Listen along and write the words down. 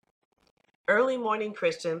Early Morning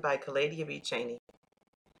Christian by Kaladia B. Cheney.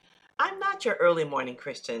 I'm not your early morning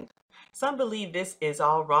Christian. Some believe this is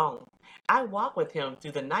all wrong. I walk with him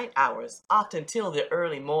through the night hours, often till the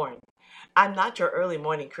early morn. I'm not your early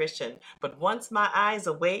morning Christian, but once my eyes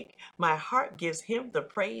awake, my heart gives him the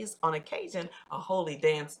praise, on occasion a holy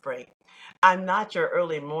dance break. I'm not your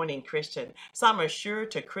early morning Christian. Some are sure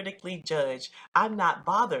to critically judge. I'm not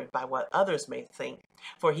bothered by what others may think,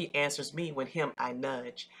 for he answers me when him I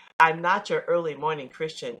nudge. I'm not your early morning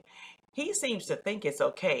Christian. He seems to think it's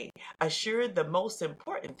okay, assured the most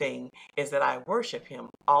important thing is that I worship him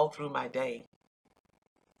all through my day.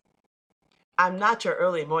 I'm not your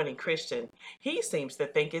early morning Christian. He seems to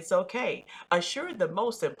think it's okay, assured the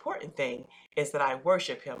most important thing is that I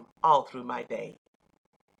worship him all through my day.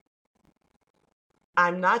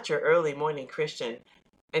 I'm not your early morning Christian,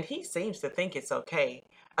 and he seems to think it's okay,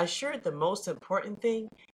 assured the most important thing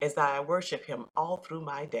is that I worship him all through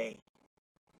my day.